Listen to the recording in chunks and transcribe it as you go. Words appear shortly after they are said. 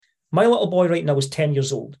My little boy right now is 10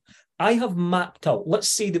 years old. I have mapped out, let's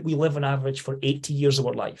say that we live on average for 80 years of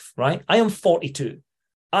our life, right? I am 42.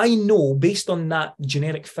 I know based on that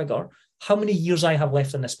generic figure, how many years I have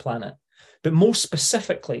left on this planet. But more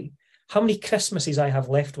specifically, how many Christmases I have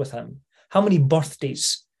left with him, how many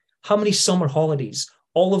birthdays, how many summer holidays,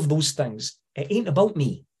 all of those things. It ain't about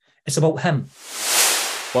me. It's about him.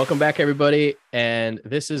 Welcome back, everybody. And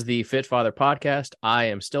this is the Fit Father podcast. I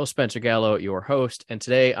am still Spencer Gallo, your host. And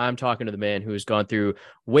today I'm talking to the man who's gone through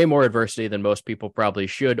way more adversity than most people probably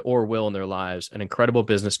should or will in their lives. An incredible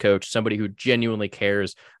business coach, somebody who genuinely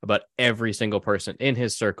cares about every single person in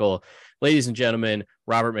his circle. Ladies and gentlemen,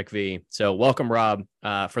 Robert McVie. So welcome, Rob.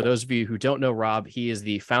 For those of you who don't know Rob, he is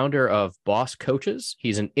the founder of Boss Coaches.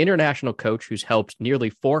 He's an international coach who's helped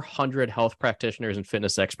nearly 400 health practitioners and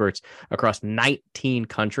fitness experts across 19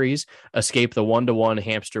 countries escape the one-to-one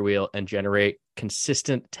hamster wheel and generate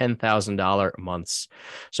consistent $10,000 months.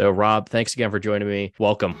 So Rob, thanks again for joining me.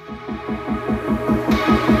 Welcome.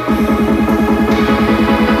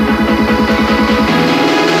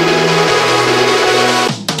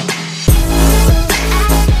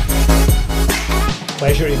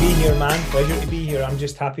 Pleasure to be here, man. Pleasure to be here. I'm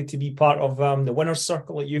just happy to be part of the winner's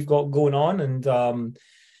circle that you've got going on. And I'm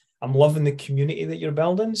loving the community that you're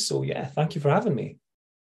building. So yeah, thank you for having me.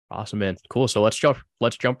 Awesome, man. Cool. So let's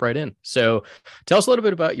jump right in. So tell us a little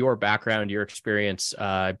bit about your background, your experience.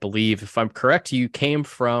 I believe, if I'm correct, you came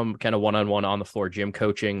from kind of one-on-one on the floor gym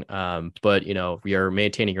coaching, but you're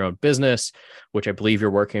maintaining your own business, which I believe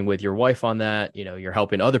you're working with your wife on that. You're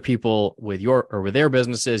helping other people with their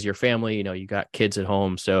businesses, your family. You got kids at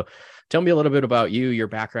home. So tell me a little bit about you, your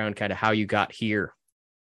background, kind of how you got here.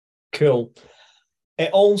 Cool. It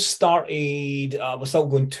all started, without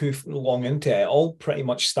going too long into it, all pretty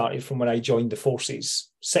much started from when I joined the forces.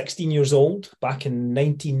 16 years old, back in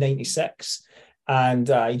 1996. And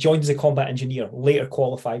I joined as a combat engineer, later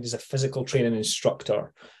qualified as a physical training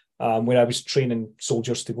instructor, where I was training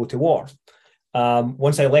soldiers to go to war.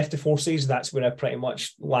 Once I left the forces, that's where I pretty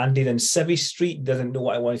much landed in Civvy Street, didn't know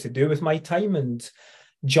what I wanted to do with my time, and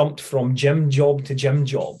jumped from gym job to gym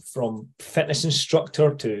job, from fitness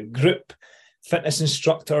instructor to group fitness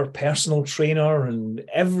instructor, personal trainer, and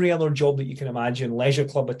every other job that you can imagine, leisure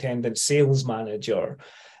club attendant, sales manager,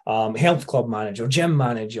 health club manager, gym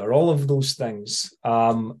manager, all of those things.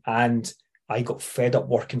 And I got fed up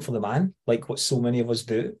working for the man, like what so many of us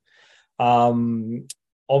do.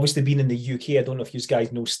 Obviously being in the UK, I don't know if you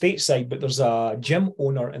guys know stateside, but there's a gym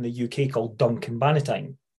owner in the UK called Duncan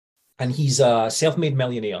Bannatyne, and he's a self-made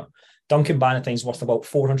millionaire. Duncan Bannatyne's worth about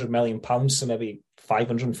 £400 million, so maybe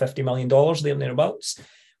 $550 million there and thereabouts.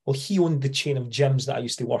 Well, he owned the chain of gyms that I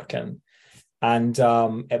used to work in. And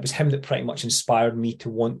it was him that pretty much inspired me to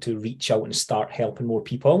want to reach out and start helping more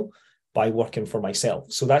people by working for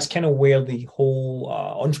myself. So that's kind of where the whole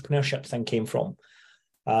entrepreneurship thing came from,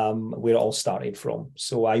 where it all started from.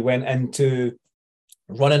 So I went into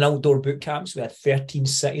running outdoor boot camps. We had 13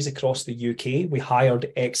 cities across the UK. We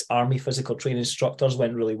hired ex-army physical training instructors,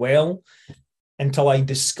 went really well, until I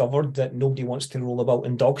discovered that nobody wants to roll about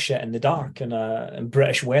in dog shit in the dark and in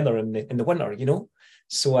British weather in the winter,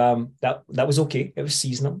 So that was okay. It was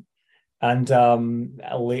seasonal. And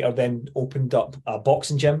I later then opened up a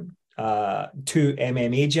boxing gym, 2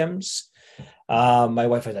 MMA gyms. My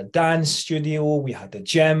wife had a dance studio. We had a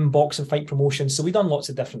gym, boxing fight promotion. So we done lots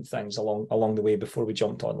of different things along the way before we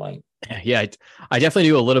jumped online. Yeah, I definitely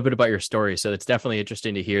knew a little bit about your story. So it's definitely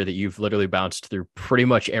interesting to hear that you've literally bounced through pretty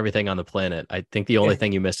much everything on the planet. I think the only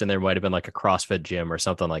thing you missed in there might have been like a CrossFit gym or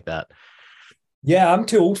something like that. Yeah, I'm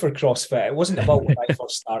too old for CrossFit. It wasn't about when I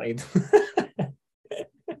first started.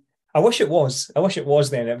 I wish it was.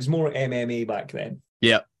 Then. It was more MMA back then.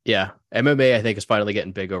 Yeah. Yeah. MMA, I think, is finally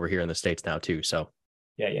getting big over here in the States now too. So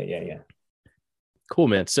yeah. Cool,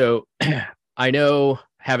 man. So I know,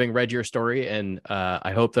 having read your story, and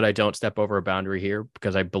I hope that I don't step over a boundary here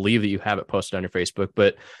because I believe that you have it posted on your Facebook,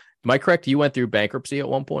 but am I correct? You went through bankruptcy at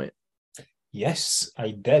one point? Yes, I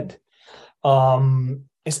did.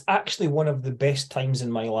 It's actually one of the best times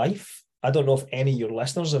in my life. I don't know if any of your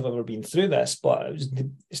listeners have ever been through this, but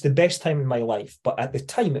it's the best time in my life. But at the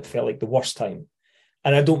time, it felt like the worst time.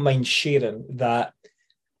 And I don't mind sharing that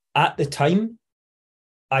at the time,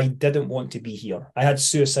 I didn't want to be here. I had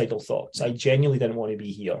suicidal thoughts. I genuinely didn't want to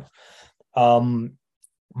be here.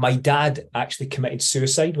 My dad actually committed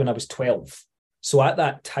suicide when I was 12. So at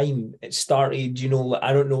that time, it started,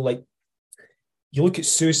 I don't know, like, you look at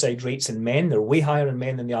suicide rates in men, they're way higher in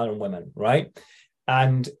men than they are in women, right?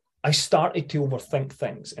 And I started to overthink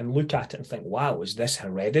things and look at it and think, wow, is this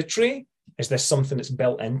hereditary? Is this something that's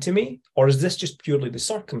built into me? Or is this just purely the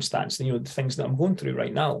circumstance, the things that I'm going through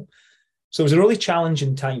right now? So it was a really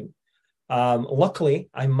challenging time. Luckily,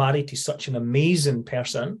 I'm married to such an amazing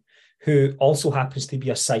person who also happens to be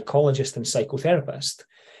a psychologist and psychotherapist.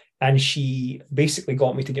 And she basically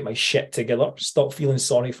got me to get my shit together, stop feeling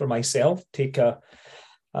sorry for myself, take a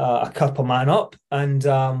cup of man up, and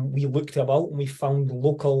we looked about and we found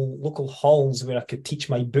local halls where I could teach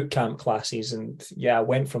my boot camp classes, and I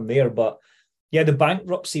went from there. But the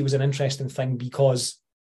bankruptcy was an interesting thing because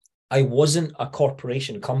I wasn't a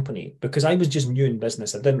corporation company, because I was just new in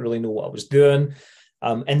business. I didn't really know what I was doing.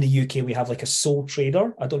 In the UK, we have like a sole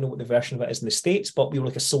trader. I don't know what the version of it is in the States, but we were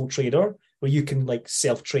like a sole trader where you can like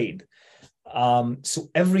self-trade. So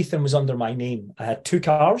everything was under my name. I had 2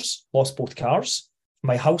 cars, lost both cars.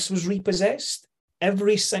 My house was repossessed.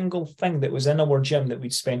 Every single thing that was in our gym that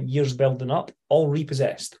we'd spent years building up, all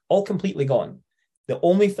repossessed, all completely gone. The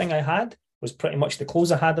only thing I had was pretty much the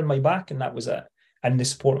clothes I had on my back, and that was it. And the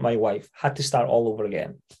support of my wife. Had to start all over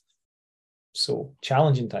again. So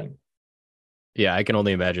challenging time. Yeah, I can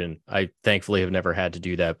only imagine. I thankfully have never had to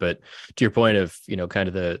do that. But to your point of, kind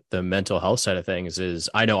of the mental health side of things, is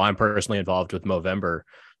I know I'm personally involved with Movember,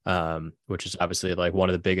 which is obviously like one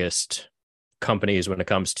of the biggest companies when it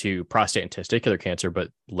comes to prostate and testicular cancer.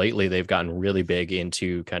 But lately they've gotten really big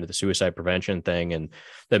into kind of the suicide prevention thing and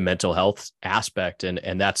the mental health aspect.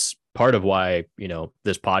 And that's part of why,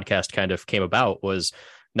 this podcast kind of came about, was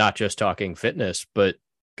not just talking fitness, but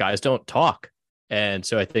guys don't talk. And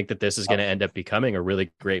so I think that this is going to end up becoming a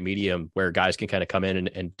really great medium where guys can kind of come in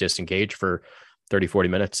and disengage for 30, 40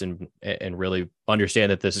 minutes and really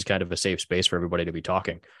understand that this is kind of a safe space for everybody to be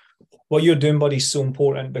talking. What you're doing, buddy, is so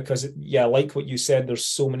important because, like what you said, there's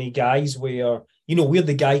so many guys where, we're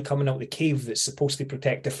the guy coming out of the cave that's supposed to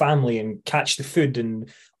protect the family and catch the food and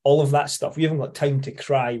all of that stuff. We haven't got time to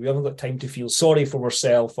cry. We haven't got time to feel sorry for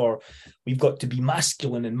ourselves, or we've got to be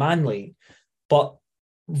masculine and manly. But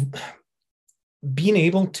being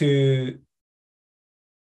able to,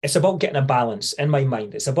 it's about getting a balance in my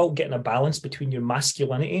mind. It's about getting a balance between your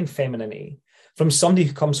masculinity and femininity. From somebody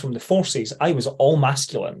who comes from the forces, I was all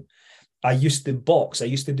masculine. I used to box. I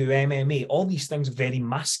used to do MMA, all these things very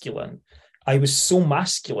masculine. I was so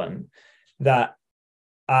masculine that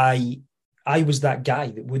I was that guy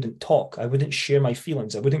that wouldn't talk. I wouldn't share my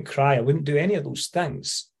feelings. I wouldn't cry. I wouldn't do any of those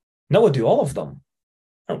things. Now I do all of them.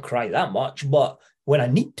 I don't cry that much, but when I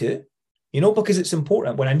need to, because it's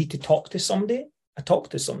important. When I need to talk to somebody, I talk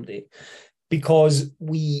to somebody, because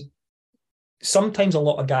sometimes a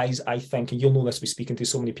lot of guys, I think, and you'll know this by speaking to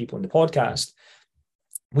so many people in the podcast,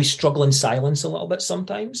 we struggle in silence a little bit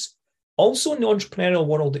sometimes. Also in the entrepreneurial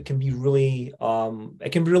world, it can be really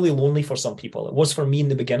lonely for some people. It was for me in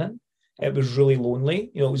the beginning. It was really lonely.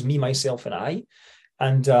 It was me, myself, and I.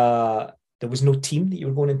 And there was no team that you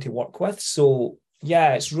were going into work with. So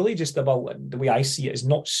it's really just about, the way I see it, is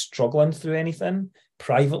not struggling through anything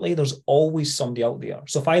privately. There's always somebody out there.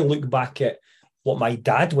 So if I look back at what my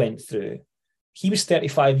dad went through, he was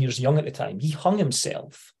 35 years young at the time. He hung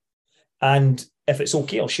himself. And if it's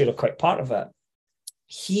okay, I'll share a quick part of it.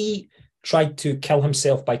 He tried to kill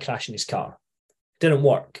himself by crashing his car. Didn't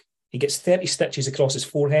work. He gets 30 stitches across his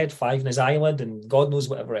forehead, 5 in his eyelid, and God knows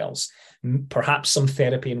whatever else. Perhaps some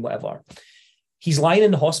therapy and whatever. He's lying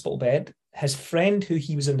in the hospital bed. His friend who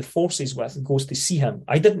he was in the forces with goes to see him.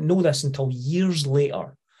 I didn't know this until years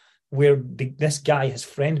later, where this guy, his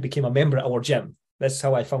friend, became a member at our gym. That's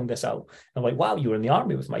how I found this out. I'm like, wow, you were in the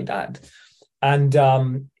army with my dad.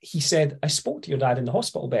 And he said, I spoke to your dad in the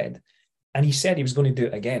hospital bed, and he said he was going to do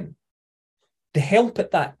it again. The help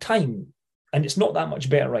at that time, and it's not that much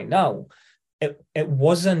better right now, it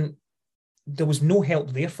wasn't, there was no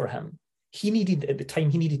help there for him. He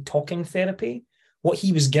needed talking therapy. What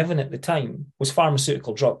he was given at the time was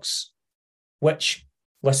pharmaceutical drugs, which,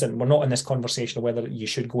 listen, we're not in this conversation of whether you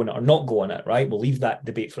should go in it or not go in it, right? We'll leave that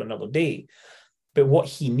debate for another day. But what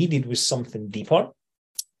he needed was something deeper.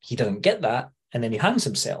 He didn't get that, and then he hangs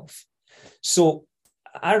himself. So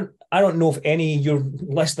I don't know if any of your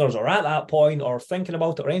listeners are at that point or thinking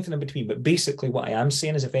about it or anything in between, but basically what I am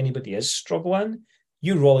saying is, if anybody is struggling,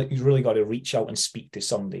 you really got to reach out and speak to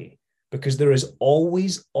somebody, because there is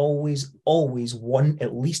always, always, always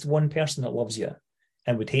at least one person that loves you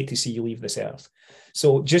and would hate to see you leave this earth.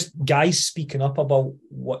 So just guys speaking up about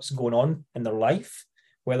what's going on in their life,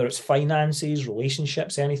 whether it's finances,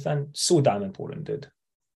 relationships, anything, so damn important, dude.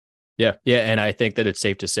 Yeah. And I think that it's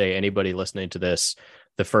safe to say, anybody listening to this,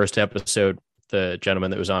 the first episode, the gentleman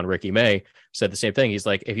that was on, Ricky May, said the same thing. He's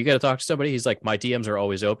like, if you got to talk to somebody, he's like, my DMs are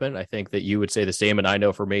always open. I think that you would say the same. And I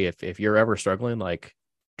know for me, if you're ever struggling, like,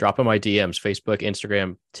 drop in my DMs, Facebook,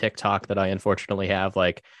 Instagram, TikTok that I unfortunately have.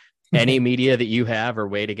 Like any media that you have or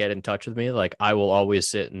way to get in touch with me, like I will always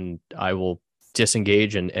sit and I will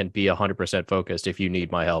disengage and be 100% focused if you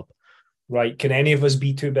need my help. Right. Can any of us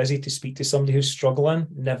be too busy to speak to somebody who's struggling?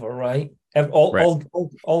 Never, right? Right. All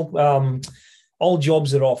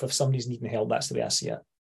jobs are off if somebody's needing help. That's the way I see it.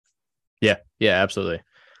 Yeah. Yeah, absolutely.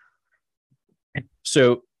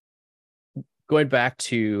 So going back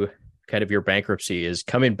to kind of your bankruptcy, is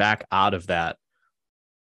coming back out of that,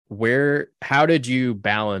 how did you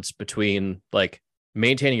balance between like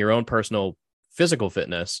maintaining your own personal physical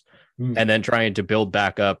fitness and then trying to build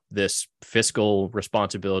back up this fiscal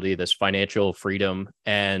responsibility, this financial freedom,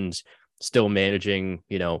 and still managing,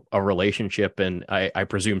 a relationship? And I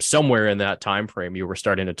presume somewhere in that time frame, you were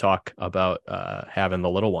starting to talk about having the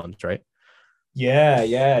little ones, right?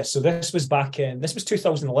 Yeah. So this was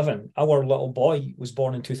 2011. Our little boy was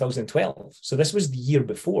born in 2012. So this was the year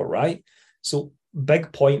before, right? So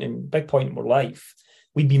big point in our life.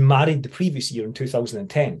 We'd been married the previous year in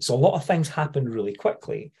 2010. So a lot of things happened really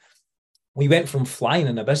quickly. We went from flying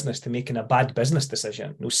in a business to making a bad business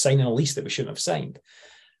decision, signing a lease that we shouldn't have signed.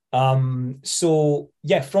 So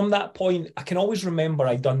yeah, from that point, I can always remember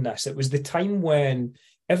I'd done this. It was the time when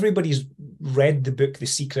everybody's read the book The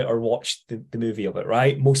Secret or watched the movie of it,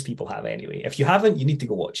 right? Most people have anyway. If you haven't, you need to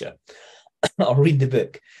go watch it or read the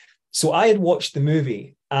book. So I had watched the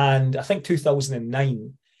movie, and I think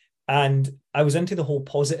 2009, and I was into the whole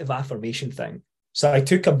positive affirmation thing. So I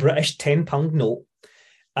took a British £10 note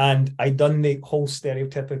and I'd done the whole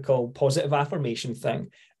stereotypical positive affirmation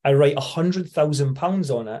thing. I write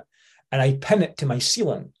 £100,000 on it and I pin it to my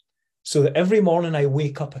ceiling so that every morning I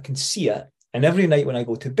wake up, I can see it. And every night when I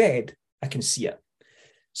go to bed, I can see it.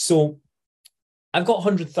 So I've got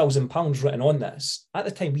 £100,000 written on this. At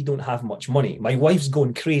the time, we don't have much money. My wife's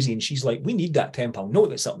going crazy and she's like, we need that £10 note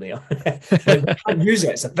that's up there. Like, we can't use it.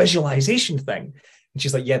 It's a visualization thing. And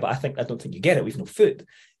she's like, yeah, but I don't think you get it. We've no food.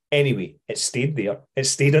 Anyway, it stayed there. It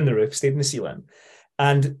stayed on the roof, stayed in the ceiling.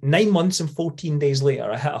 And 9 months and 14 days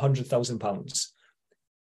later, I hit £100,000.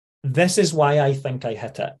 This is why I think I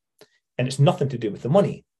hit it. And it's nothing to do with the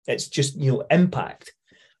money. It's just, impact.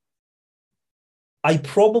 I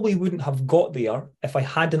probably wouldn't have got there if I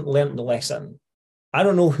hadn't learned the lesson. I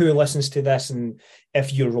don't know who listens to this and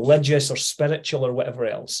if you're religious or spiritual or whatever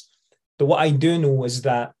else. But what I do know is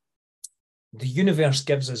that the universe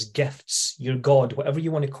gives us gifts, your God, whatever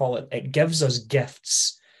you want to call it, it gives us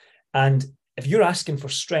gifts. And if you're asking for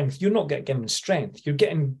strength, you're not getting given strength. You're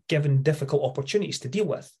getting given difficult opportunities to deal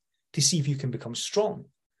with, to see if you can become strong.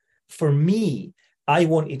 For me, I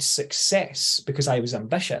wanted success because I was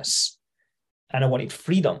ambitious and I wanted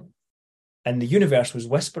freedom. And the universe was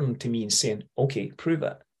whispering to me and saying, okay, prove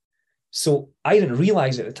it. So I didn't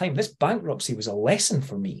realize at the time, this bankruptcy was a lesson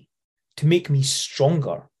for me to make me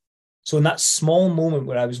stronger. So in that small moment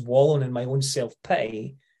where I was wallowing in my own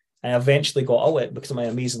self-pity, and I eventually got out of it because of my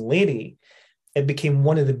amazing lady, it became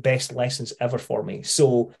one of the best lessons ever for me.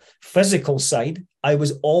 So physical side, I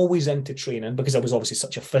was always into training because I was obviously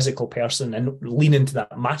such a physical person and lean into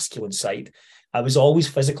that masculine side. I was always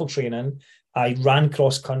physical training. I ran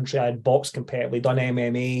cross country. I had boxed competitively, done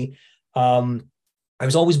MMA. I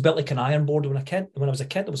was always built like an iron board when I was a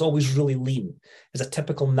kid. I was always really lean as a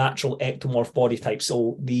typical natural ectomorph body type.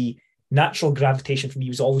 So the natural gravitation for me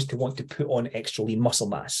was always to want to put on extra lean muscle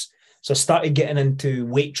mass. So I started getting into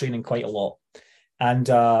weight training quite a lot, and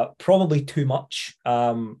probably too much.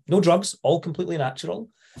 No drugs, all completely natural.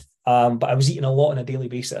 But I was eating a lot on a daily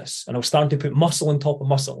basis, and I was starting to put muscle on top of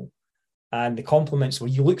muscle. And the compliments were,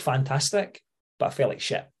 you look fantastic, but I felt like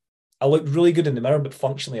shit. I looked really good in the mirror, but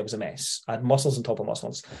functionally I was a mess. I had muscles on top of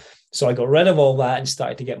muscles. So I got rid of all that and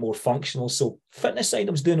started to get more functional. So fitness side,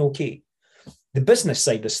 I was doing okay. The business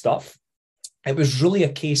side of stuff, it was really a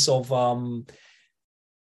case of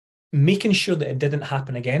making sure that it didn't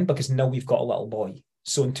happen again, because now we've got a little boy.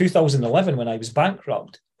 So in 2011, when I was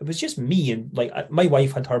bankrupt, it was just me, and like my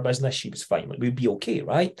wife had her business. She was fine. Like, we'd be okay,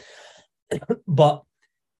 right? But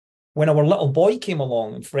when our little boy came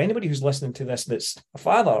along, and for anybody who's listening to this that's a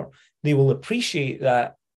father, they will appreciate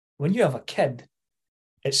that when you have a kid,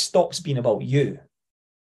 it stops being about you.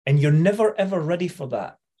 And you're never, ever ready for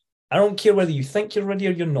that. I don't care whether you think you're ready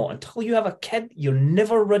or you're not. Until you have a kid, you're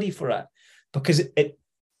never ready for it, because it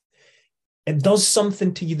does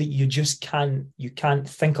something to you that you can't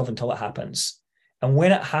think of until it happens. And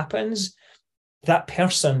when it happens, that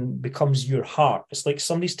person becomes your heart. It's like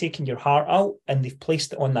somebody's taken your heart out and they've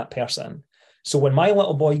placed it on that person. So when my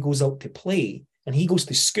little boy goes out to play and he goes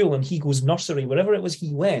to school and he goes nursery, wherever it was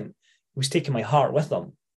he went, he was taking my heart with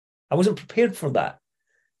him. I wasn't prepared for that.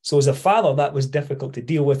 So as a father, that was difficult to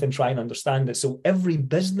deal with and try and understand it. So every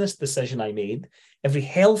business decision I made, every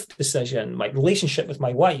health decision, my relationship with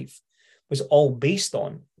my wife was all based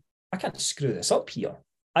on, I can't screw this up here.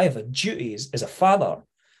 I have a duty as a father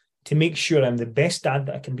to make sure I'm the best dad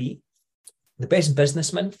that I can be, the best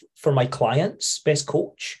businessman for my clients, best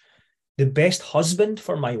coach, the best husband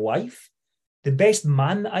for my wife, the best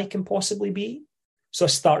man that I can possibly be. So I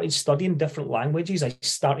started studying different languages. I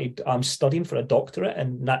started studying for a doctorate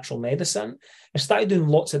in natural medicine. I started doing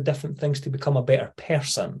lots of different things to become a better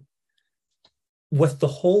person with the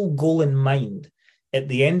whole goal in mind. At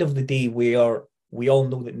the end of the day, where we all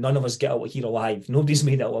know that none of us get out of here alive. Nobody's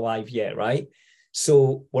made it out alive yet, right?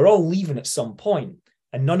 So we're all leaving at some point,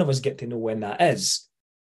 and none of us get to know when that is.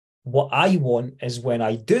 What I want is when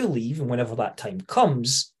I do leave, and whenever that time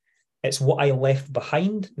comes, it's what I left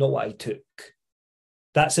behind, not what I took.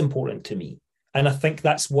 That's important to me. And I think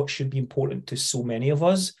that's what should be important to so many of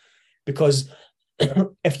us, because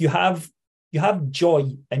if you have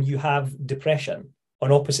joy and you have depression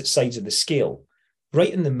on opposite sides of the scale,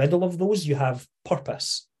 right in the middle of those, you have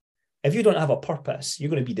purpose. If you don't have a purpose, you're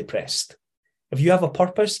going to be depressed. If you have a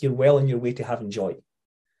purpose, you're well on your way to having joy.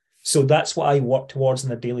 So that's what I work towards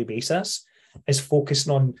on a daily basis, is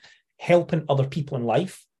focusing on helping other people in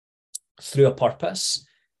life through a purpose.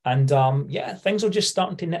 And things are just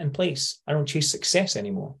starting to knit in place. I don't chase success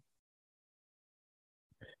anymore.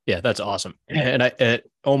 Yeah, that's awesome. And it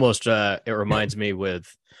reminds me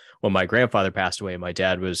with when my grandfather passed away, my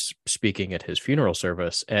dad was speaking at his funeral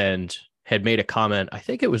service and had made a comment. I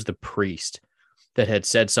think it was the priest that had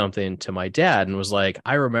said something to my dad and was like,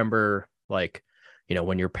 I remember, like, you know,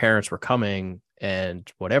 when your parents were coming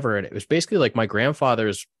and whatever. And it was basically like my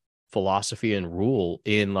grandfather's philosophy and rule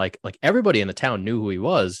in like everybody in the town knew who he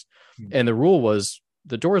was. And the rule was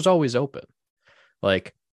the door is always open.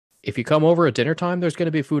 Like, if you come over at dinner time, there's going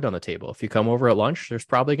to be food on the table. If you come over at lunch, there's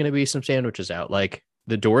probably going to be some sandwiches out. Like,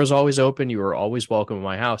 the door is always open. You are always welcome in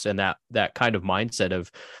my house. And that kind of mindset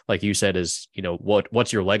of, like you said, is, you know,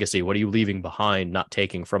 what's your legacy? What are you leaving behind, not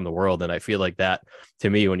taking from the world? And I feel like that, to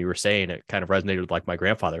me, when you were saying it, kind of resonated with like my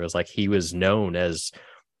grandfather. It was like, he was known as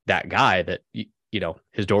that guy that, you know,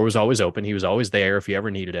 his door was always open. He was always there if you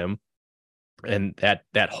ever needed him. And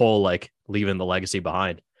that whole, like, leaving the legacy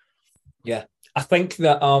behind. Yeah. I think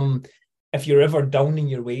that if you're ever down in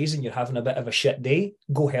your ways and you're having a bit of a shit day,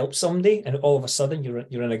 go help somebody, and all of a sudden you're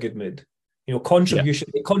in a good mood. You know,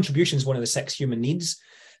 contribution is one of the 6 human needs.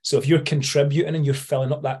 So if you're contributing and you're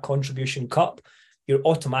filling up that contribution cup, you're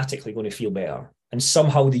automatically going to feel better. And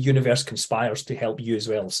somehow the universe conspires to help you as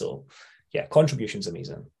well. So yeah, contribution's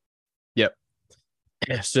amazing. Yep.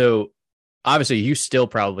 So obviously you still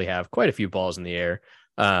probably have quite a few balls in the air.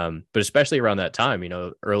 But especially around that time, you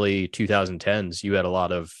know, early 2010s, you had a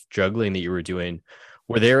lot of juggling that you were doing.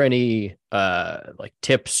 Were there any like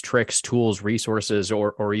tips, tricks, tools, resources,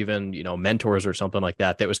 or even, you know, mentors or something like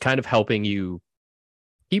that was kind of helping you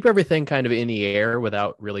keep everything kind of in the air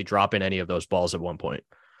without really dropping any of those balls at one point?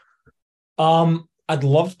 I'd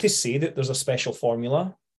love to say that there's a special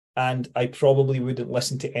formula, and I probably wouldn't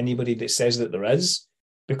listen to anybody that says that there is,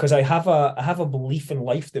 because I have a belief in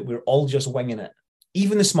life that we're all just winging it.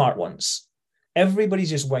 Even the smart ones, everybody's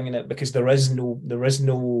just winging it, because there is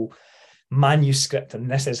no manuscript and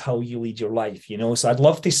this is how you lead your life, you know? So I'd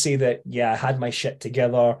love to say that, yeah, I had my shit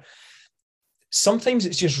together. Sometimes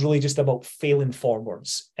it's just really just about failing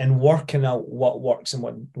forwards and working out what works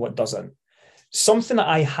and what doesn't. Something that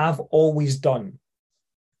I have always done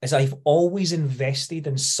is I've always invested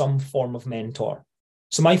in some form of mentor.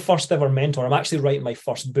 So my first ever mentor, I'm actually writing my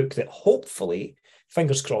first book that hopefully,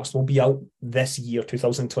 fingers crossed, will be out this year,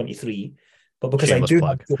 2023. But because shameless I do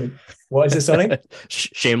plug. What is it, sorry?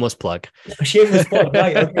 Shameless plug. Shameless plug,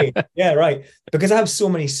 right, okay. Yeah, right. Because I have so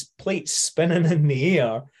many plates spinning in the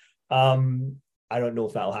air, I don't know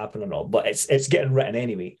if that'll happen or not, but it's getting written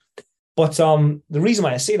anyway. But the reason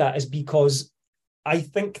why I say that is because I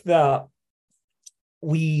think that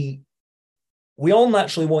we all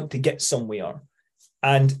naturally want to get somewhere.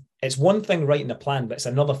 And it's one thing writing a plan, but it's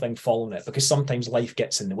another thing following it, because sometimes life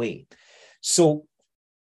gets in the way. So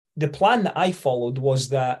the plan that I followed was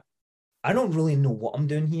that I don't really know what I'm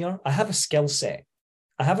doing here. I have a skill set.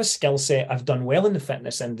 I've done well in the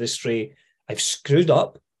fitness industry. I've screwed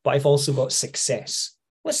up, but I've also got success.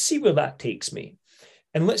 Let's see where that takes me.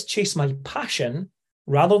 And let's chase my passion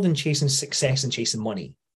rather than chasing success and chasing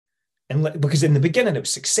money. And because in the beginning, it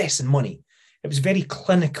was success and money. It was very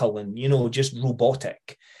clinical and, you know, just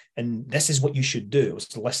robotic. And this is what you should do. I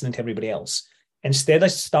was listening to everybody else. Instead, I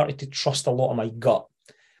started to trust a lot of my gut,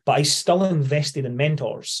 but I still invested in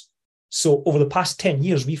mentors. So over the past 10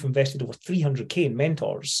 years, we've invested over 300K in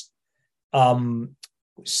mentors. Some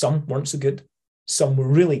weren't so good. Some were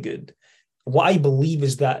really good. What I believe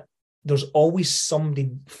is that there's always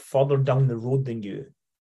somebody further down the road than you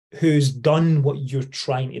who's done what you're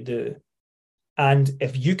trying to do. And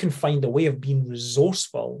if you can find a way of being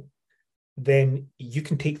resourceful, then you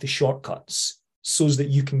can take the shortcuts so that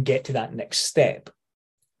you can get to that next step.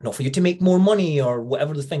 Not for you to make more money or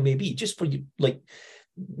whatever the thing may be, just for you, like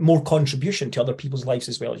more contribution to other people's lives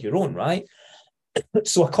as well as your own, right?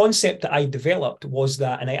 So a concept that I developed was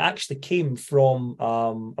that, and I actually came from,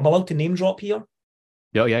 I'm allowed to name drop here?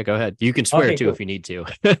 Oh, yeah, go ahead. You can swear okay, too cool. If you need to.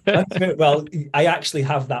 Well, I actually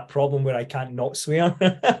have that problem where I can't not swear.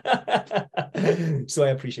 So I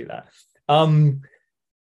appreciate that.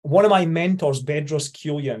 One of my mentors, Bedros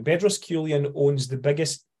Keuilian owns the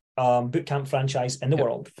biggest bootcamp franchise in the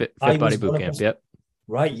world. Fit Body Bootcamp, yep.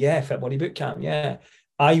 Right, yeah, Fit Body Bootcamp, yeah.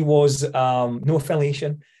 I was, no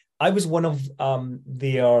affiliation, I was one of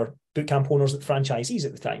their bootcamp owners, franchisees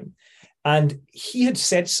at the time. And he had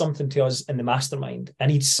said something to us in the mastermind.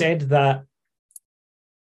 And he'd said that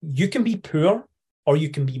you can be poor or you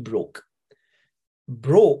can be broke.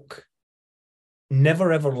 Broke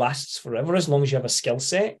never, ever lasts forever as long as you have a skill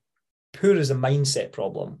set. Poor is a mindset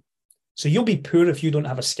problem. So you'll be poor if you don't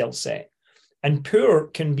have a skill set. And poor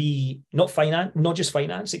can be not just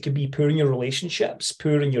finance. It could be poor in your relationships,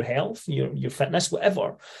 poor in your health, your fitness,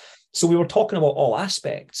 whatever. So we were talking about all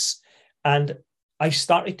aspects. And I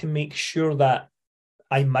started to make sure that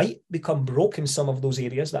I might become broke in some of those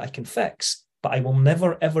areas that I can fix, but I will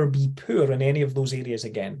never, ever be poor in any of those areas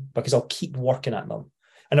again because I'll keep working at them.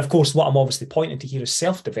 And of course, what I'm obviously pointing to here is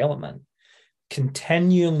self-development,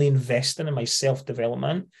 continually investing in my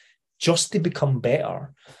self-development just to become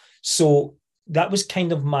better. So that was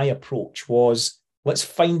kind of my approach was, let's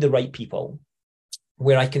find the right people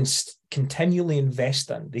where I can continually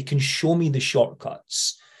invest in. They can show me the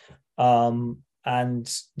shortcuts.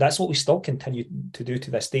 And that's what we still continue to do to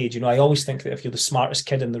this stage. You know, I always think that if you're the smartest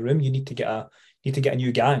kid in the room, you need to get a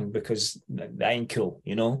new gang because that ain't cool,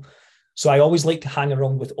 you know? So I always like to hang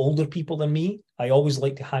around with older people than me. I always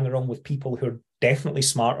like to hang around with people who are definitely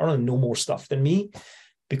smarter and know more stuff than me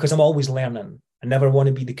because I'm always learning. I never want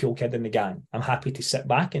to be the cool kid in the gang. I'm happy to sit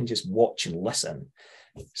back and just watch and listen.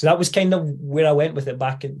 So that was kind of where I went with it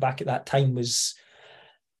back at that time, was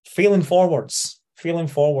failing forwards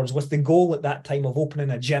with the goal at that time of opening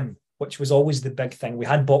a gym, which was always the big thing. We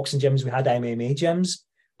had boxing gyms, we had MMA gyms,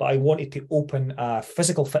 but I wanted to open a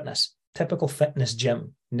physical fitness, typical fitness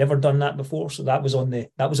gym. Never done that before. So that was on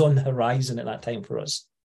the horizon at that time for us.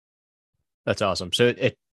 That's awesome. So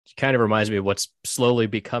it kind of reminds me of what's slowly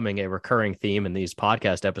becoming a recurring theme in these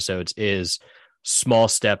podcast episodes is small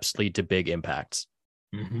steps lead to big impacts.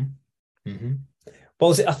 Mm-hmm. Mm-hmm.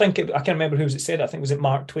 Well, I think I can't remember who said it. I think was it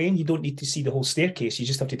Mark Twain. You don't need to see the whole staircase. You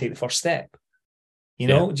just have to take the first step. You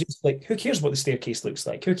know, just like, who cares what the staircase looks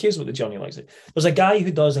like? Who cares what the journey looks like? There's a guy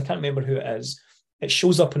who does, I can't remember who it is. It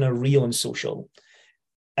shows up in a reel on social.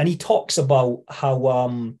 And he talks about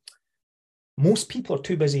how most people are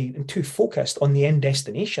too busy and too focused on the end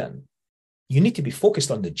destination. You need to be focused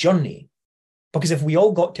on the journey. Because if we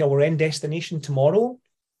all got to our end destination tomorrow,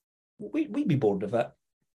 we'd be bored of it.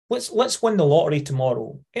 Let's win the lottery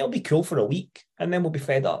tomorrow. It'll be cool for a week and then we'll be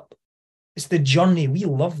fed up. It's the journey. We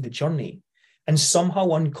love the journey. And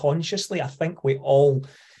somehow unconsciously, I think we all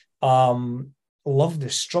love the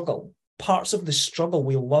struggle. Parts of the struggle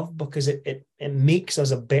we love because it makes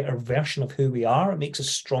us a better version of who we are. It makes us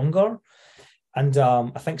stronger. And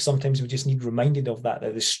I think sometimes we just need reminded of that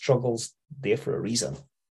the struggle's there for a reason.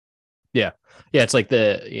 Yeah. Yeah. It's like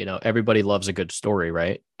everybody loves a good story,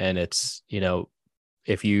 right? And it's,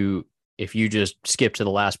 if you just skip to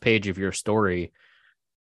the last page of your story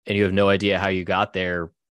and you have no idea how you got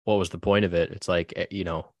there, what was the point of it? It's like,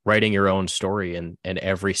 writing your own story and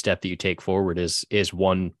every step that you take forward is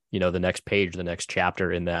one, the next page, the next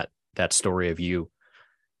chapter in that story of you.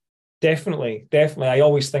 Definitely. I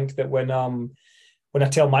always think that when I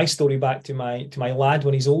tell my story back to my lad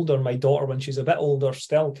when he's older, my daughter when she's a bit older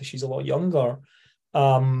still, because she's a lot younger,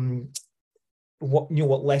 what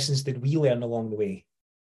lessons did we learn along the way?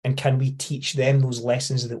 And can we teach them those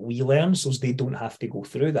lessons that we learn so they don't have to go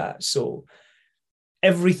through that? So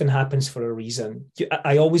everything happens for a reason.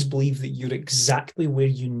 I always believe that you're exactly where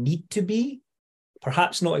you need to be,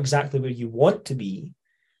 perhaps not exactly where you want to be,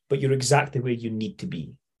 but you're exactly where you need to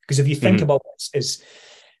be. Because if you think about it as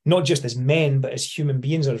not just as men, but as human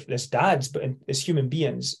beings or as dads, but as human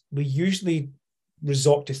beings, we usually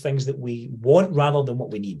resort to things that we want rather than what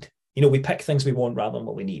we need. We pick things we want rather than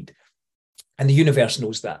what we need. And the universe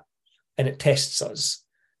knows that. And it tests us.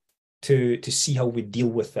 to see how we deal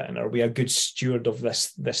with it, and are we a good steward of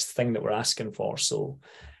this thing that we're asking for. So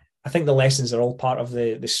I think the lessons are all part of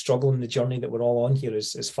the struggle and the journey that we're all on here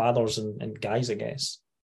as fathers and guys, I guess.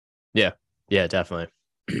 Yeah, definitely.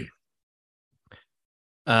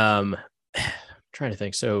 Trying to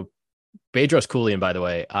think. So Bedros Keuilian, by the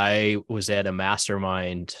way, I was at a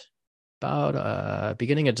mastermind about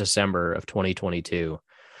beginning of December of 2022,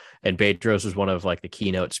 and Bedros was one of like the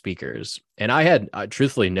keynote speakers, and I had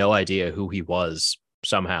truthfully no idea who he was.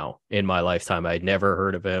 Somehow in my lifetime, I'd never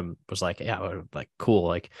heard of him. Was like, yeah, like cool,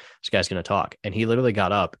 like this guy's gonna talk, and he literally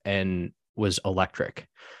got up and was electric.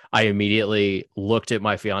 I immediately looked at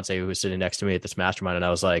my fiance who was sitting next to me at this mastermind, and I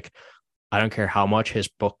was like, I don't care how much his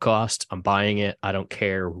book costs, I'm buying it. I don't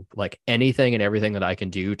care, like anything and everything that I can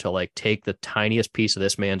do to like take the tiniest piece of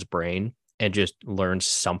this man's brain and just learn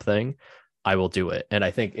something, I will do it. And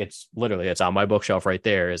I think it's on my bookshelf right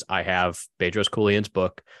there. Is I have Bedros Keuilian's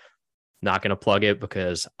book. Not going to plug it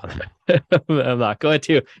because I'm not going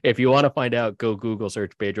to. If you want to find out, go Google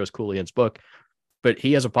search Bedros Keuilian's book. But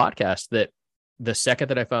he has a podcast that the second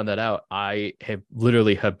that I found that out, I have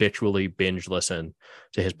literally habitually binge listened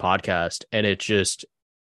to his podcast. And it just,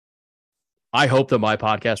 I hope that my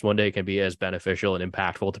podcast one day can be as beneficial and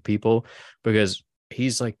impactful to people, because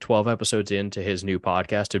he's like 12 episodes into his new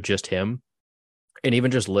podcast of just him. And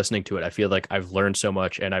even just listening to it, I feel like I've learned so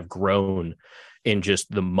much and I've grown in just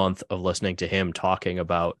the month of listening to him talking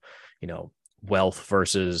about, wealth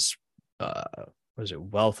versus,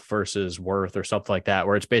 wealth versus worth or something like that,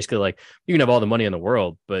 where it's basically like you can have all the money in the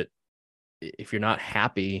world, but if you're not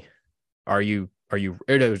happy, that's what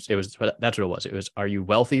it was. It was, are you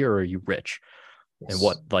wealthy or are you rich? Yes. And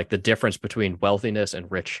what, like the difference between wealthiness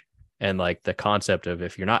and rich, and like the concept of,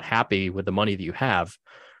 if you're not happy with the money that you have,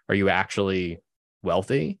 are you actually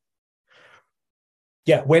wealthy?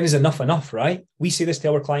 Yeah. When is enough, right? We say this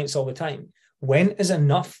to our clients all the time. When is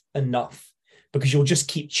enough? Because you'll just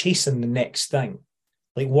keep chasing the next thing.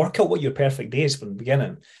 Like, work out what your perfect day is from the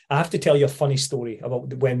beginning. I have to tell you a funny story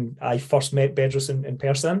about when I first met Bedros in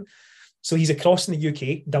person. So he's across in the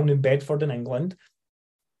UK, down in Bedford in England.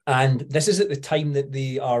 And this is at the time that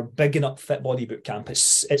they are bigging up Fit Body Bootcamp.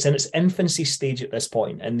 It's in its infancy stage at this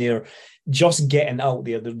point, and they're just getting out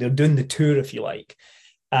there. They're doing the tour, if you like.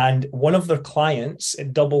 And one of their clients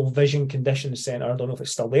at Double Vision Condition Centre, I don't know if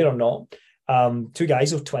it's still there or not, two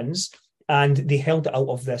guys of twins, and they held it out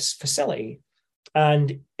of this facility.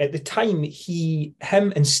 And at the time,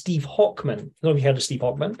 him and Steve Hockman, I don't know if you heard of Steve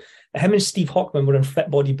Hockman, him and Steve Hockman were in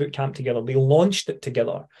Fit Body Bootcamp together. They launched it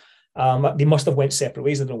together. They must have went separate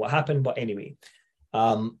ways. I don't know what happened, but anyway,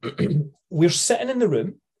 we're sitting in the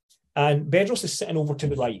room, and Bedros is sitting over to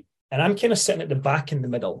the right, and I'm kind of sitting at the back in the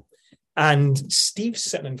middle, and Steve's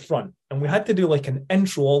sitting in front, and we had to do like an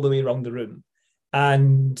intro all the way around the room.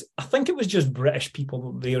 And I think it was just British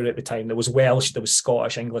people there at the time. There was Welsh, there was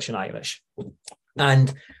Scottish, English, and Irish.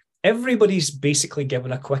 And everybody's basically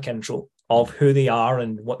given a quick intro of who they are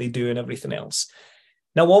and what they do and everything else.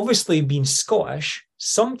 Now, obviously, being Scottish,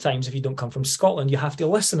 sometimes if you don't come from Scotland, you have to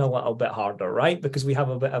listen a little bit harder, right? Because we have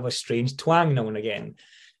a bit of a strange twang now and again.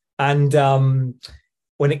 And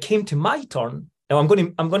when it came to my turn, now I'm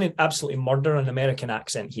going to absolutely murder an American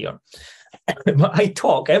accent here.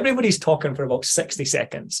 But everybody's talking for about 60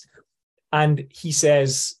 seconds. And he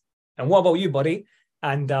says, and what about you, buddy?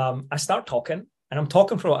 And I start talking, and I'm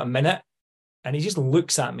talking for about a minute, and he just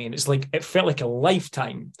looks at me, and it's like, it felt like a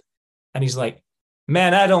lifetime. And he's like,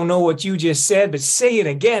 man, I don't know what you just said, but say it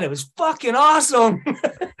again. It was fucking awesome.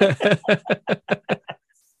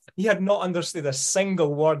 He had not understood a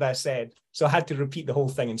single word I said. So I had to repeat the whole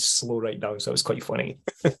thing and slow right down. So it was quite funny.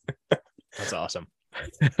 That's awesome.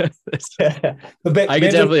 I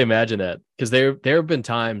can definitely imagine that, because there have been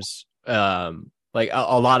times like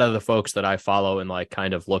a lot of the folks that I follow and like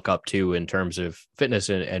kind of look up to in terms of fitness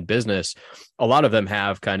and business, a lot of them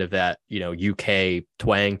have kind of that, UK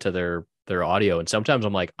twang to their audio. And sometimes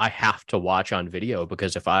I'm like, I have to watch on video,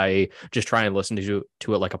 because if I just try and listen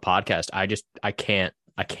to it like a podcast, I can't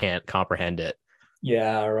comprehend it.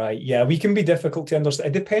 Yeah, right. Yeah, we can be difficult to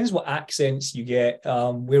understand. It depends what accents you get,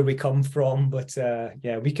 where we come from, but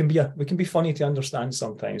yeah, we can be funny to understand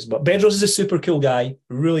sometimes. But Bedros is a super cool guy,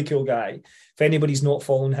 really cool guy. If anybody's not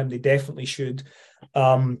following him, they definitely should,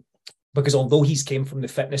 because although he's came from the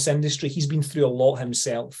fitness industry, he's been through a lot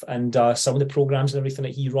himself, and some of the programs and everything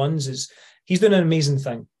that he runs he's doing an amazing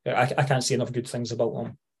thing. I can't say enough good things about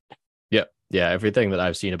him. Yeah, everything that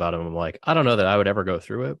I've seen about him, I'm like, I don't know that I would ever go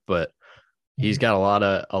through it, but he's got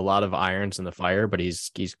a lot of irons in the fire, but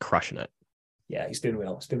he's crushing it. Yeah, he's doing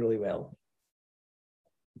well. He's doing really well.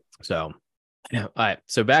 So, yeah. All right.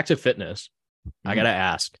 So back to fitness. I got to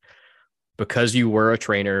ask, because you were a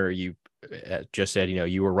trainer, you just said,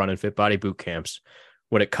 you were running Fit Body boot camps.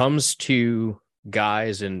 When it comes to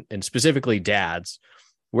guys and specifically dads,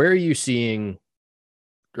 where are you seeing,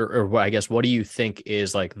 or I guess, what do you think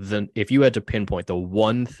is like if you had to pinpoint the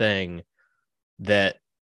one thing that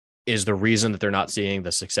is the reason that they're not seeing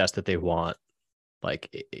the success that they want?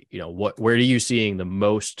 Like, where are you seeing the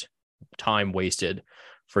most time wasted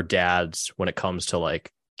for dads when it comes to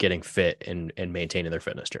like getting fit and maintaining their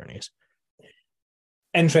fitness journeys?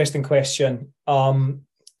 Interesting question.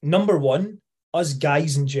 Number one, us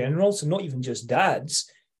guys in general, so not even just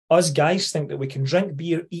dads, us guys think that we can drink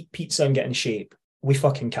beer, eat pizza, and get in shape. We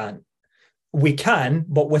fucking can't. We can,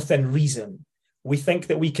 but within reason. We think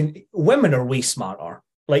that we can. Women are way smarter.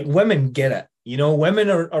 Like, women get it. Women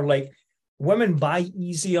are like, women buy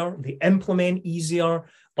easier, they implement easier.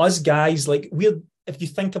 Us guys, like, if you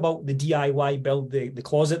think about the DIY build, the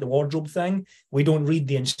closet, the wardrobe thing, we don't read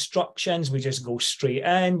the instructions. We just go straight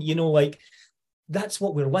in, like, that's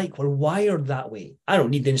what we're like. We're wired that way. I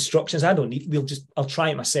don't need the instructions. I'll try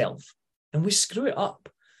it myself. And we screw it up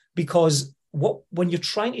because when you're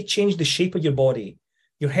trying to change the shape of your body,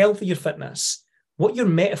 your health, your fitness, what you're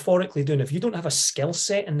metaphorically doing, if you don't have a skill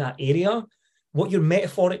set in that area, what you're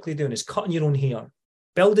metaphorically doing is cutting your own hair,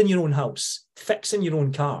 building your own house, fixing your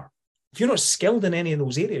own car. If you're not skilled in any of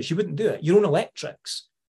those areas, you wouldn't do it. Your own electrics,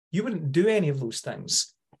 you wouldn't do any of those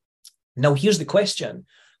things. Now, here's the question.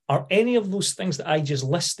 Are any of those things that I just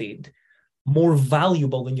listed more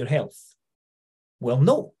valuable than your health? Well,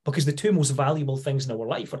 no, because the two most valuable things in our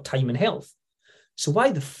life are time and health. So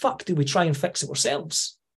why the fuck do we try and fix it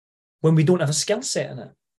ourselves when we don't have a skill set in it?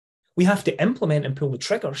 We have to implement and pull the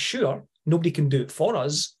trigger. Sure, nobody can do it for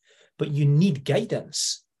us, but you need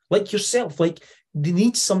guidance. Like yourself, like they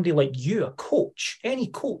need somebody like you, a coach, any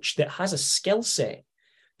coach that has a skill set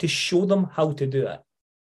to show them how to do it.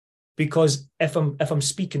 Because if I'm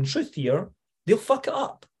speaking truth here, they'll fuck it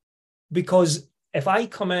up. Because if I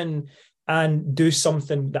come in and do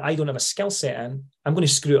something that I don't have a skill set in, I'm going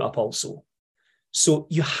to screw it up also. So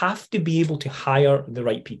you have to be able to hire the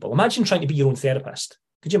right people. Imagine trying to be your own therapist.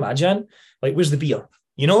 Could you imagine? Like, where's the beer?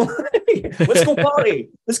 Let's go party.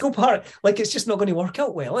 Let's go party. Like, it's just not going to work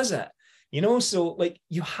out well, is it? So like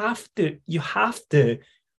you have to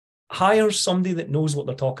hire somebody that knows what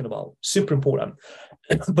they're talking about. Super important.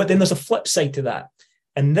 But then there's a flip side to that.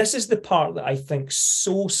 And this is the part that I think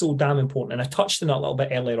so damn important. And I touched on it a little bit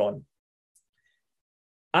earlier on.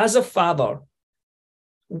 As a father,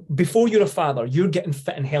 before you're a father, you're getting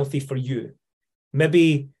fit and healthy for you.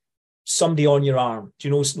 Maybe somebody on your arm,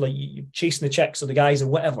 like you're chasing the chicks or the guys or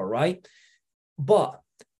whatever, right? But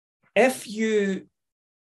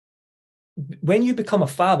when you become a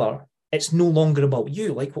father, it's no longer about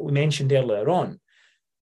you, like what we mentioned earlier on.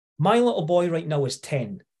 My little boy right now is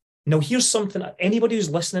 10. Now, here's something, anybody who's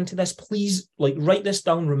listening to this, please write this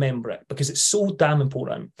down, remember it, because it's so damn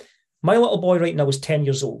important. My little boy right now is 10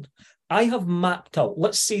 years old. I have mapped out,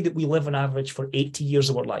 let's say that we live on average for 80 years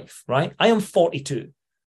of our life, right? I am 42.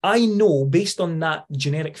 I know, based on that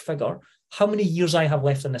generic figure, how many years I have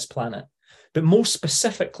left on this planet. But more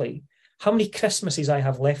specifically, how many Christmases I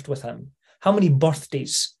have left with him, how many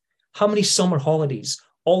birthdays, how many summer holidays,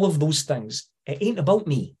 all of those things. It ain't about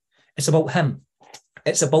me. It's about him.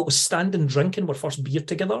 It's about us standing drinking our first beer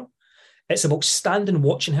together. It's about standing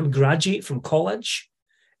watching him graduate from college.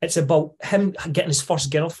 It's about him getting his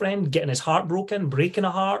first girlfriend, getting his heart broken, breaking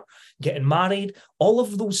a heart, getting married. All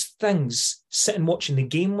of those things, sitting watching the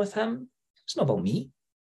game with him. It's not about me.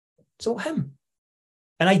 It's about him.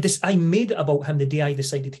 And I made it about him the day I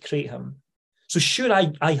decided to create him. So sure,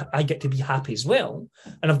 I get to be happy as well,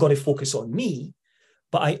 and I've got to focus on me,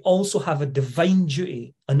 but I also have a divine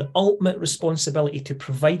duty, an ultimate responsibility to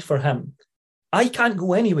provide for him. I can't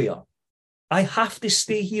go anywhere. I have to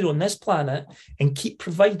stay here on this planet and keep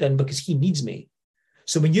providing because he needs me.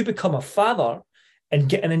 So when you become a father and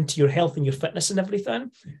getting into your health and your fitness and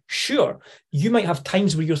everything, sure, you might have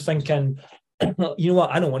times where you're thinking, you know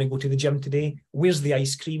what, I don't want to go to the gym today. Where's the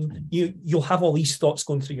ice cream? You'll have all these thoughts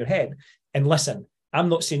going through your head. And listen, I'm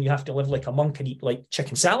not saying you have to live like a monk and eat like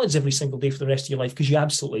chicken salads every single day for the rest of your life, because you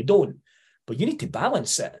absolutely don't. But you need to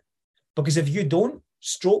balance it. Because if you don't,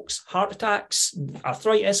 strokes, heart attacks,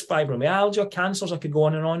 arthritis, fibromyalgia, cancers, I could go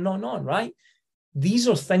on and on and on and on, right? These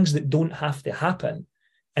are things that don't have to happen.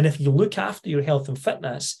 And if you look after your health and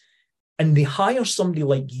fitness and they hire somebody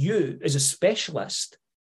like you as a specialist,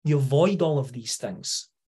 you avoid all of these things.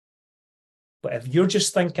 But if you're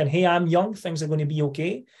just thinking, hey, I'm young, things are going to be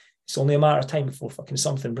okay, it's only a matter of time before fucking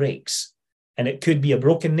something breaks. And it could be a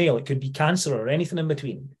broken nail, it could be cancer or anything in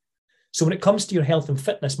between. So when it comes to your health and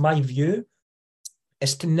fitness, my view,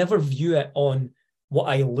 is to never view it on what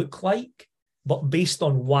I look like, but based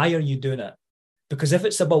on why are you doing it? Because if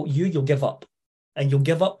it's about you, you'll give up. And you'll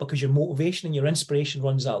give up because your motivation and your inspiration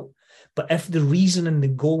runs out. But if the reason and the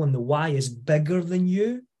goal and the why is bigger than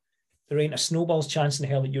you, there ain't a snowball's chance in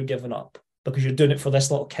hell that you're giving up because you're doing it for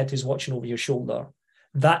this little kid who's watching over your shoulder.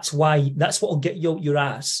 That's why, that's what will get you out your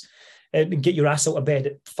ass, get your ass out of bed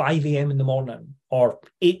at 5 a.m. in the morning or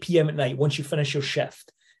 8 p.m. at night once you finish your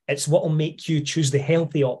shift. It's what will make you choose the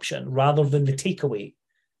healthy option rather than the takeaway.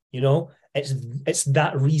 You know, it's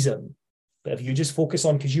that reason. But if you just focus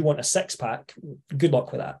on because you want a six-pack, good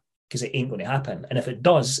luck with that, because it ain't going to happen. And if it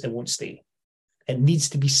does, it won't stay. It needs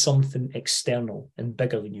to be something external and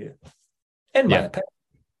bigger than you, in my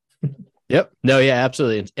opinion. Yep. No, yeah,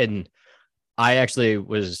 absolutely. And I actually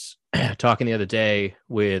was talking the other day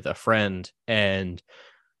with a friend, and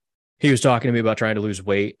he was talking to me about trying to lose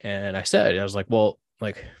weight. And I was like, well,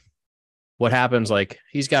 like, what happens? Like,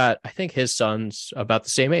 he's got, I think his son's about the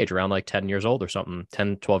same age, around like 10 years old or something,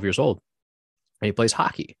 10, 12 years old. And he plays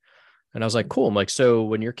hockey. And I was like, cool. I'm like, so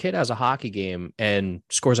when your kid has a hockey game and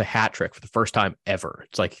scores a hat trick for the first time ever,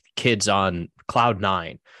 it's like kids on cloud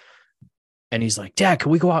 9. And he's like, Dad,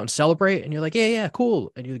 can we go out and celebrate? And you're like, yeah,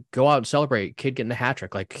 cool. And you go out and celebrate, kid getting a hat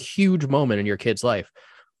trick, like huge moment in your kid's life.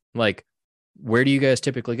 I'm like, where do you guys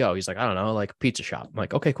typically go? He's like, I don't know, like pizza shop. I'm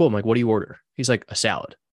like, okay, cool. I'm like, what do you order? He's like, a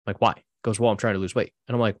salad. I'm like, why? He goes, well, I'm trying to lose weight.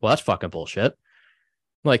 And I'm like, well, that's fucking bullshit.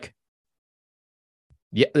 I'm like,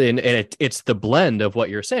 yeah, and it's the blend of what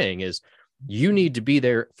you're saying is you need to be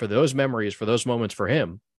there for those memories, for those moments for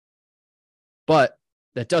him. But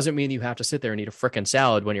that doesn't mean you have to sit there and eat a freaking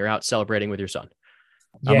salad when you're out celebrating with your son.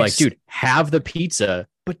 Yes. I'm like, dude, have the pizza,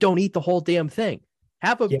 but don't eat the whole damn thing.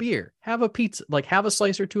 Have a beer, have a pizza, like have a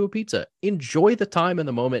slice or two of pizza. Enjoy the time and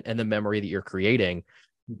the moment and the memory that you're creating,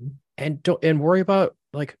 and worry about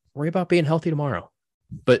being healthy tomorrow.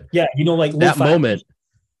 But yeah, you know, like that moment.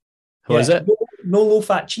 What is it? No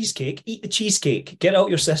low-fat cheesecake. Eat the cheesecake. Get it out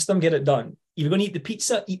your system. Get it done. If you're going to eat the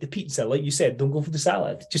pizza. Like you said, don't go for the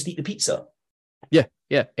salad. Just eat the pizza.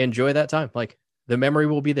 Yeah. Enjoy that time. Like the memory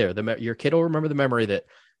will be there. Your kid will remember the memory that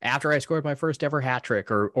after I scored my first ever hat trick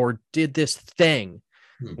or did this thing,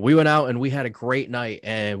 we went out and we had a great night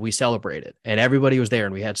and we celebrated and everybody was there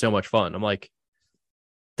and we had so much fun. I'm like,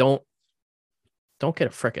 don't get a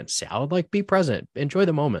freaking salad. Like be present. Enjoy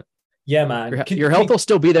the moment. Yeah, man. Your health will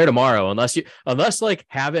still be there tomorrow unless like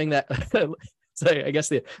having that. So I guess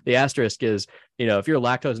the asterisk is, you know, if you're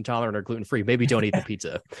lactose intolerant or gluten free, maybe don't eat the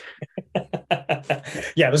pizza.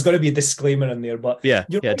 Yeah, there's got to be a disclaimer in there, but yeah,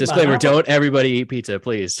 disclaimer: don't everybody eat pizza,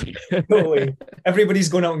 please. Totally. Everybody's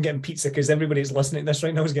going out and getting pizza because everybody's listening to this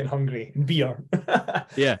right now is getting hungry and beer.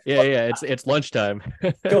 Yeah. It's lunchtime.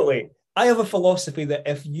 Totally. I have a philosophy that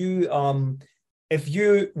if you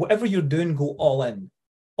whatever you're doing, go all in.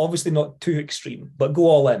 Obviously not too extreme, but go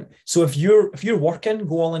all in. So if you're working,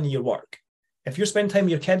 go all in your work. If you're spending time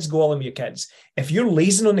with your kids, go all in with your kids. If you're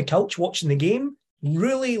lazing on the couch watching the game,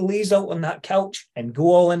 really laze out on that couch and go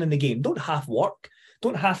all in the game. Don't half work.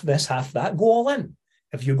 Don't half this, half that. Go all in.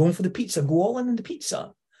 If you're going for the pizza, go all in the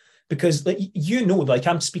pizza. Because like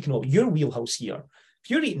I'm speaking about your wheelhouse here. If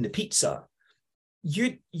you're eating the pizza,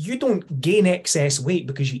 you don't gain excess weight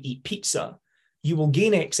because you eat pizza. You will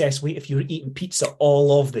gain excess weight if you're eating pizza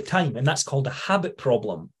all of the time. And that's called a habit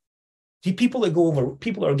problem. See, people that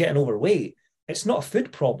are getting overweight, it's not a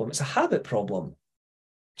food problem, it's a habit problem.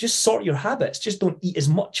 Just sort your habits. Just don't eat as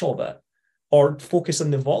much of it or focus on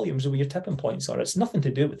the volumes where your tipping points are. It's nothing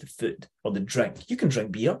to do with the food or the drink. You can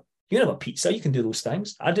drink beer. You can have a pizza. You can do those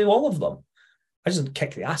things. I do all of them. I just don't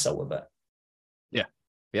kick the ass out of it.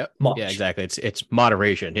 Yeah. Much. Yeah, exactly. It's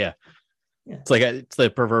moderation. Yeah. It's the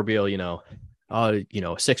proverbial, a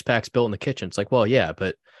 6-pack's built in the kitchen. It's like, well, yeah,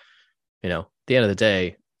 but at the end of the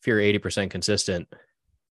day, if you're 80% consistent,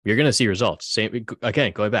 you're going to see results. Same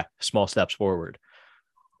again, going back, small steps forward.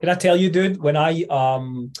 Can I tell you, dude, when I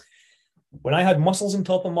had muscles on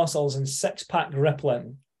top of muscles and 6-pack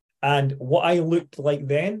rippling, and what I looked like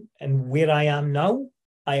then and where I am now,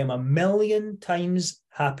 I am a million times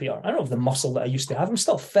happier. I don't have the muscle that I used to have. I'm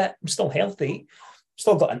still fit. I'm still healthy.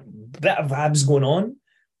 Still got a bit of abs going on.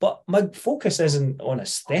 But my focus isn't on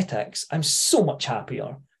aesthetics. I'm so much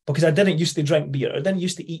happier because I didn't used to drink beer. I didn't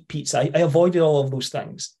used to eat pizza. I avoided all of those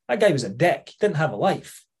things. That guy was a dick. He didn't have a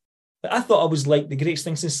life. But I thought I was like the greatest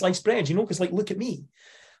thing since sliced bread, because like, look at me.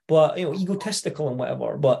 But, egotistical and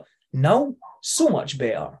whatever. But now, so much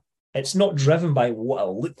better. It's not driven by what I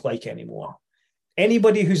look like anymore.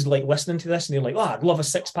 Anybody who's like listening to this and they're like, oh, I'd love a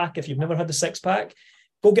 6-pack. If you've never had a 6-pack,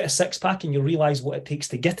 go get a 6-pack and you'll realize what it takes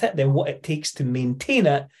to get it, then what it takes to maintain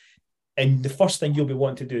it. And the first thing you'll be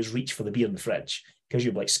wanting to do is reach for the beer in the fridge because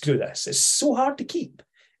you'll be like, screw this. It's so hard to keep.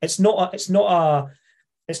 It's not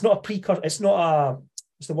a precursor. It's not a,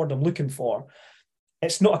 what's the word I'm looking for?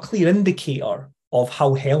 It's not a clear indicator of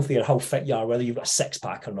how healthy or how fit you are, whether you've got a six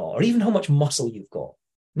pack or not, or even how much muscle you've got.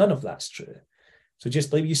 None of that's true. So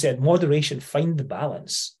just like you said, moderation, find the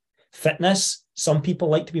balance. Fitness, some people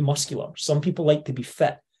like to be muscular. Some people like to be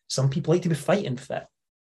fit. Some people like to be fighting fit.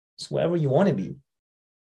 It's whatever you want to be.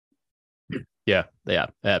 Yeah,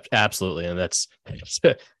 absolutely. And that's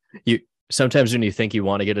you. Sometimes when you think you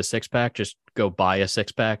want to get a six pack, just go buy a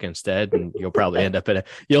six pack instead, and you'll probably end up in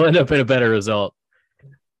a better result.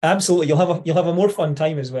 Absolutely, you'll have a more fun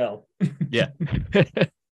time as well. Yeah,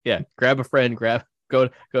 yeah. Grab a friend, go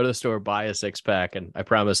to the store, buy a six pack, and I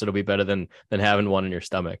promise it'll be better than having one in your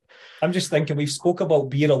stomach. I'm just thinking we've spoke about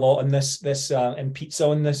beer a lot in this and pizza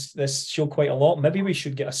on this show quite a lot. Maybe we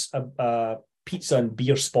should get a pizza and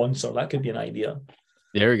beer sponsor. That could be an idea.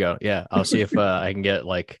 There we go. Yeah, I'll see if I can get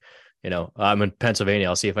I'm in Pennsylvania.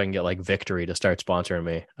 I'll see if I can get Victory to start sponsoring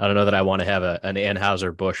me. I don't know that I want to have an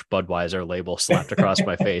Anheuser-Busch Budweiser label slapped across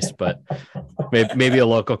my face, but maybe a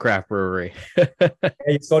local craft brewery.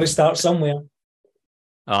 You've got to start somewhere.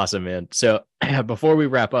 Awesome, man. So before we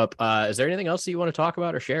wrap up, is there anything else that you want to talk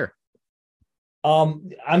about or share?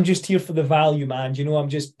 I'm just here for the value, man. I'm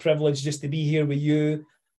just privileged just to be here with you.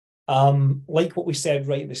 Like what we said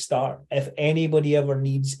right at the start, if anybody ever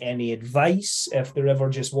needs any advice, if they're ever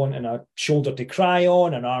just wanting a shoulder to cry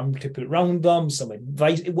on, an arm to put around them, some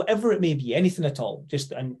advice, whatever it may be, anything at all,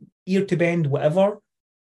 just an ear to bend, whatever,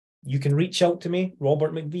 you can reach out to me,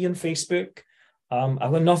 Robert McVie on Facebook. I've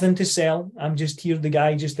got nothing to sell. I'm just here, the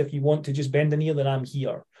guy, just if you want to just bend an ear, then I'm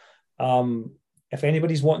here. If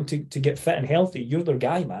anybody's wanting to get fit and healthy, you're their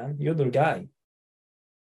guy, man. You're their guy.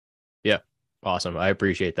 Yeah. Awesome. I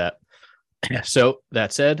appreciate that. So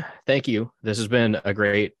that said, thank you. This has been a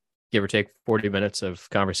great, give or take 40 minutes of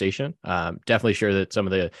conversation. Definitely sure that some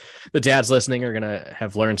of the dads listening are going to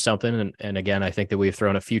have learned something. And again, I think that we've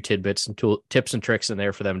thrown a few tidbits and tips and tricks in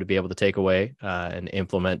there for them to be able to take away and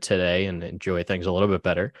implement today and enjoy things a little bit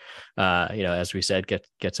better. As we said,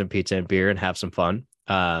 get some pizza and beer and have some fun.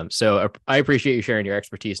 So I appreciate you sharing your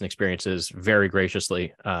expertise and experiences very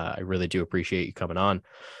graciously. I really do appreciate you coming on.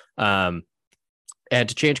 And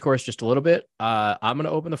to change course just a little bit, I'm going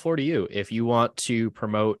to open the floor to you. If you want to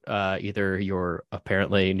promote either your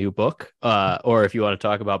apparently new book or if you want to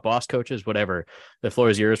talk about boss coaches, whatever, the floor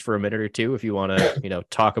is yours for a minute or two. If you want to,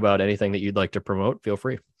 talk about anything that you'd like to promote, feel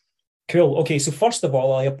free. Cool. Okay. So first of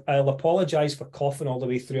all, I'll apologize for coughing all the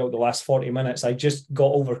way throughout the last 40 minutes. I just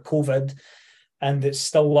got over COVID and it's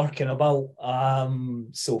still lurking about.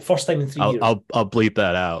 So first time in 3 years. I'll bleep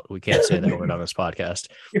that out. We can't say that word on this podcast.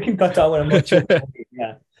 You can cut that when I'm not sure.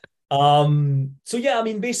 Yeah. So yeah, I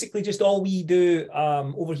mean, basically just all we do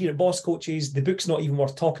over here at Boss Coaches, the book's not even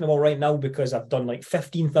worth talking about right now because I've done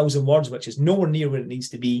 15,000 words, which is nowhere near where it needs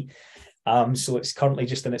to be. So it's currently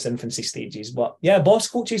just in its infancy stages. But yeah, Boss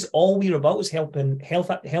Coaches, all we're about is helping health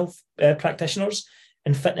practitioners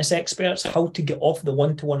and fitness experts how to get off the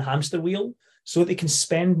one-to-one hamster wheel so that they can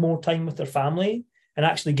spend more time with their family and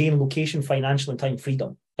actually gain location, financial, and time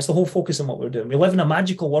freedom. That's the whole focus on what we're doing. We live in a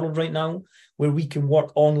magical world right now where we can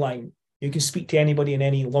work online. You can speak to anybody in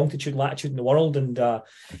any longitude, latitude in the world, and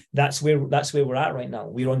that's where we're at right now.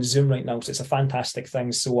 We're on Zoom right now, so it's a fantastic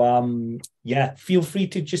thing. So feel free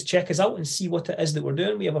to just check us out and see what it is that we're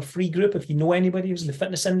doing. We have a free group. If you know anybody who's in the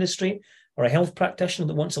fitness industry or a health practitioner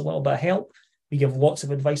that wants a little bit of help, we give lots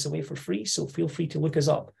of advice away for free. So feel free to look us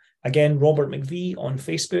up. Again, Robert McVie on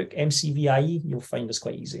Facebook, MCVIE. You'll find us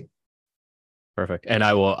quite easy. Perfect. And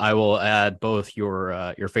I will add both your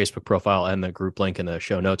Facebook profile and the group link in the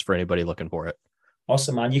show notes for anybody looking for it.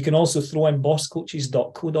 Awesome, man. You can also throw in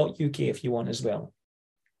bosscoaches.co.uk if you want as well.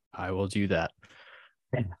 I will do that.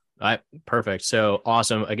 All right, perfect. So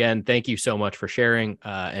awesome. Again, thank you so much for sharing.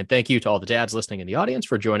 And thank you to all the dads listening in the audience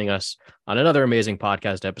for joining us on another amazing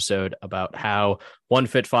podcast episode about how one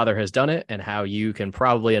fit father has done it and how you can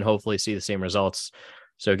probably and hopefully see the same results.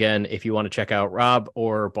 So again, if you want to check out Rob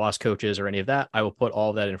or Boss Coaches or any of that, I will put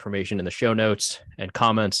all of that information in the show notes and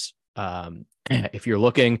comments. If you're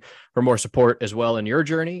looking for more support as well in your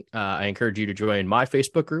journey, I encourage you to join my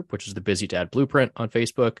Facebook group, which is the Busy Dad Blueprint on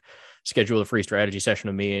Facebook. Schedule a free strategy session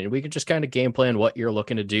with me, and we can just kind of game plan what you're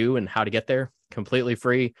looking to do and how to get there. Completely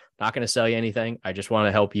free. Not going to sell you anything. I just want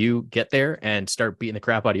to help you get there and start beating the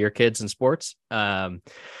crap out of your kids in sports.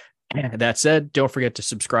 That said, don't forget to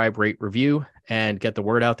subscribe, rate, review, and get the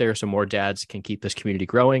word out there so more dads can keep this community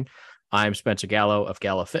growing. I'm Spencer Gallo of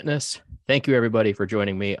Gallo Fitness. Thank you, everybody, for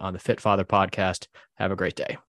joining me on the Fit Father podcast. Have a great day.